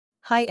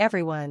Hi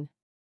everyone.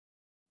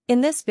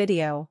 In this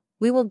video,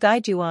 we will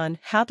guide you on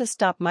how to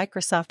stop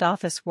Microsoft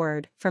Office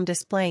Word from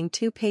displaying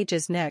two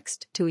pages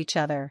next to each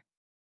other.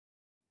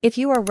 If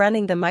you are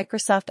running the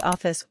Microsoft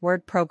Office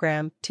Word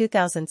program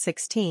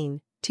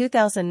 2016,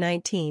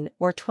 2019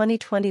 or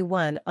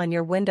 2021 on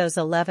your Windows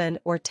 11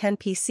 or 10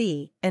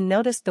 PC and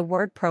notice the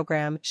Word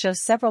program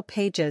shows several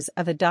pages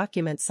of a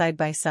document side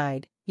by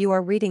side, you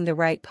are reading the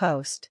right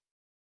post.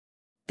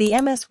 The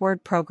MS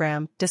Word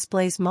program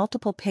displays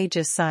multiple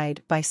pages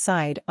side by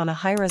side on a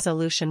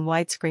high-resolution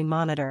widescreen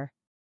monitor.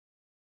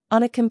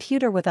 On a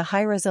computer with a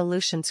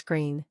high-resolution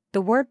screen, the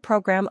Word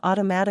program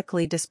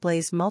automatically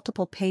displays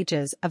multiple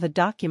pages of a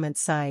document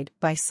side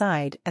by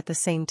side at the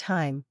same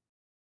time.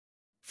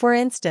 For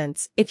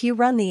instance, if you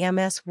run the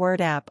MS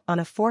Word app on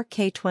a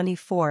 4K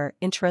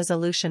 24-inch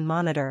resolution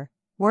monitor,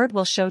 Word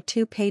will show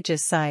two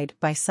pages side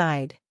by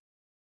side.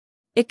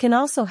 It can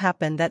also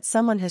happen that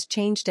someone has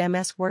changed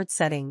MS Word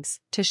settings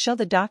to show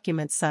the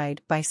document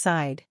side by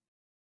side.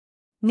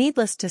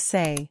 Needless to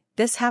say,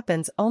 this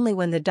happens only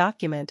when the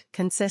document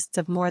consists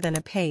of more than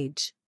a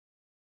page.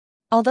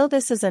 Although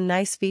this is a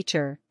nice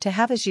feature to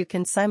have as you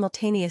can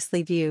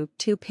simultaneously view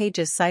two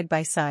pages side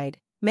by side,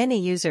 many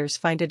users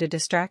find it a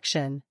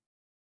distraction.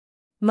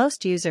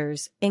 Most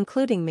users,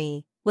 including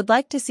me, would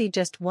like to see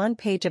just one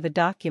page of a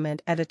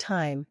document at a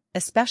time,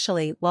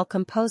 especially while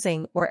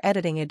composing or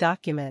editing a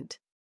document.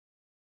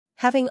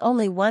 Having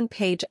only one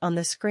page on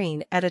the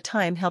screen at a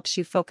time helps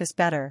you focus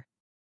better.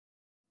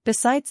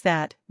 Besides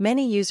that,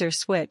 many users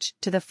switch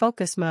to the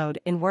focus mode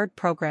in Word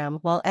program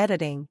while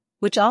editing,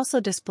 which also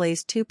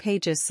displays two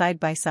pages side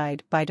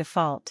by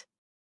default.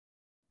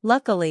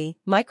 Luckily,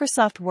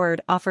 Microsoft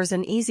Word offers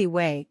an easy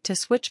way to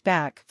switch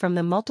back from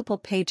the multiple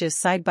pages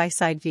side by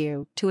side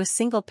view to a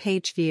single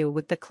page view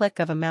with the click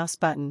of a mouse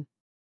button.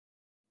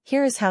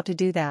 Here is how to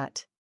do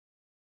that.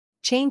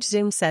 Change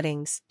zoom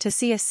settings to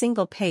see a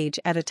single page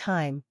at a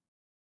time.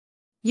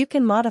 You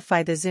can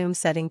modify the zoom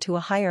setting to a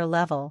higher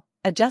level,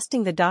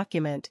 adjusting the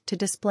document to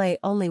display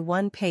only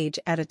one page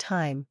at a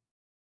time.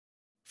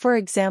 For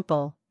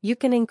example, you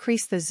can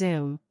increase the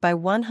zoom by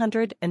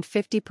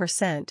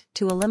 150%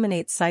 to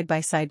eliminate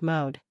side-by-side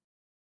mode.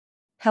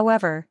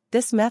 However,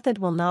 this method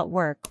will not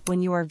work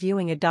when you are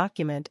viewing a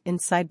document in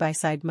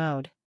side-by-side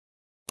mode.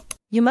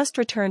 You must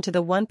return to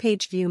the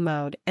one-page view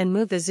mode and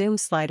move the zoom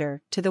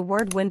slider to the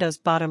Word Windows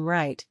bottom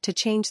right to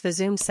change the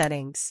zoom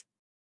settings.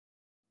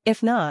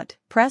 If not,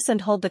 press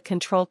and hold the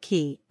Control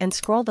key and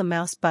scroll the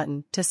mouse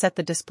button to set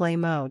the display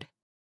mode.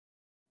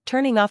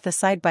 Turning off the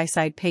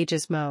side-by-side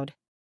pages mode.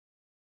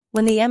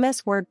 When the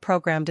MS Word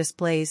program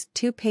displays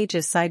two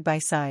pages side by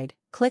side,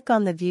 click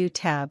on the View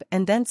tab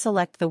and then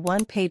select the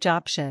One Page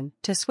option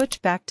to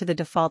switch back to the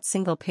default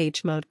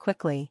single-page mode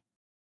quickly.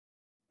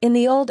 In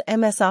the old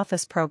MS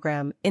Office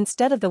program,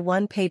 instead of the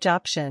One Page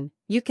option,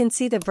 you can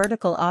see the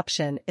vertical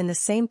option in the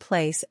same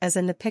place as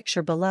in the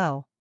picture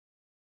below.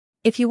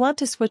 If you want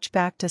to switch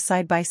back to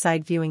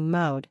side-by-side viewing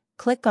mode,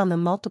 click on the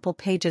Multiple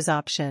Pages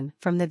option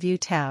from the View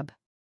tab.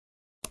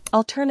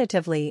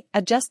 Alternatively,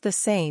 adjust the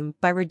same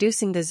by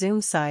reducing the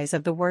zoom size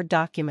of the Word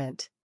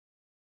document.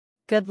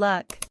 Good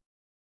luck!